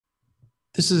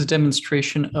This is a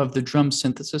demonstration of the drum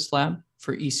synthesis lab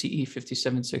for ECE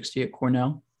 5760 at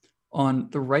Cornell. On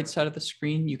the right side of the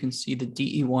screen, you can see the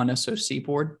DE1-SoC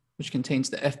board, which contains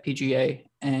the FPGA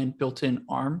and built-in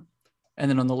ARM. And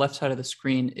then on the left side of the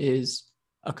screen is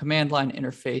a command line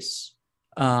interface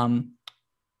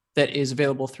that is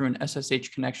available through an SSH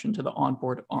connection to the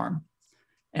onboard ARM.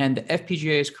 And the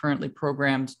FPGA is currently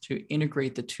programmed to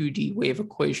integrate the 2D wave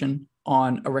equation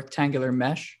on a rectangular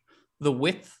mesh. The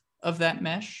width of that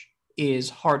mesh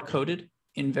is hard-coded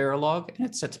in Verilog, and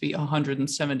it's set to be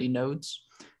 170 nodes.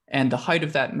 And the height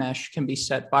of that mesh can be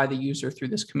set by the user through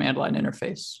this command line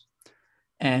interface.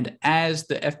 And as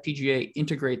the FPGA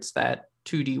integrates that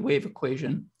 2D wave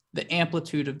equation, the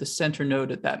amplitude of the center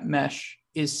node at that mesh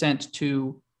is sent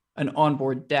to an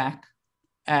onboard DAC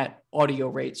at audio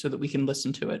rate so that we can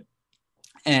listen to it.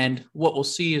 And what we'll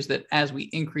see is that as we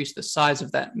increase the size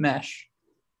of that mesh,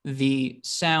 the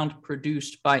sound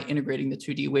produced by integrating the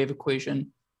 2D wave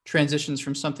equation transitions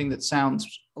from something that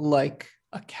sounds like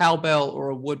a cowbell or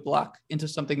a woodblock into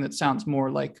something that sounds more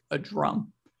like a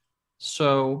drum.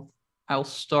 So I'll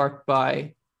start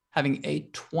by having a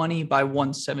 20 by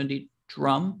 170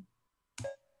 drum.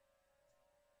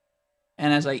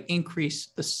 And as I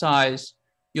increase the size,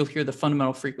 you'll hear the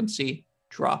fundamental frequency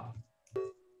drop.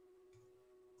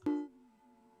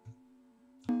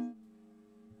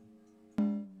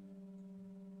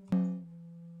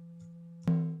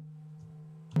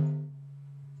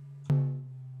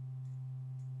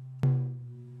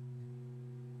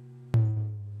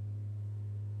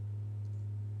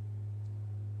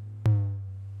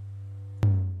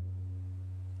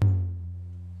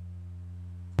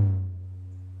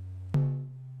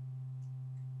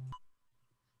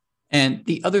 And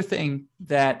the other thing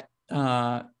that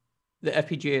the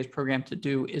FPGA is programmed to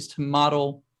do is to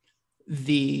model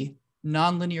the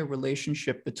nonlinear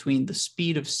relationship between the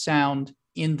speed of sound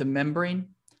in the membrane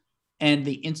and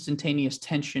the instantaneous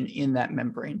tension in that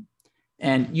membrane.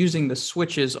 And using the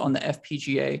switches on the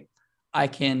FPGA, I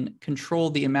can control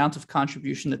the amount of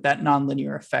contribution that that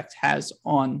nonlinear effect has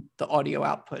on the audio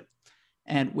output.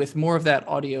 And with more of that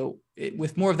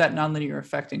nonlinear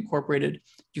effect incorporated,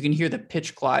 you can hear the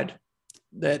pitch glide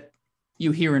that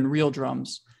you hear in real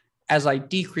drums. As I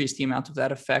decrease the amount of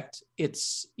that effect,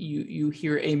 you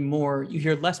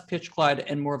hear less pitch glide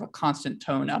and more of a constant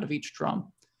tone out of each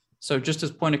drum. So just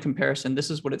as point of comparison, this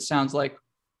is what it sounds like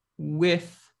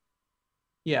with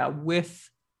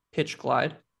pitch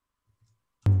glide.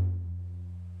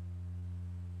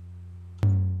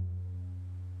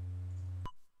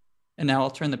 And now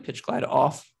I'll turn the pitch glide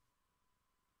off.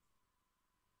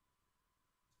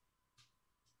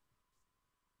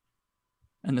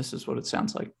 And this is what it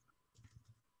sounds like.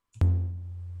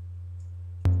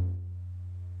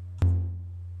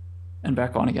 And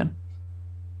back on again.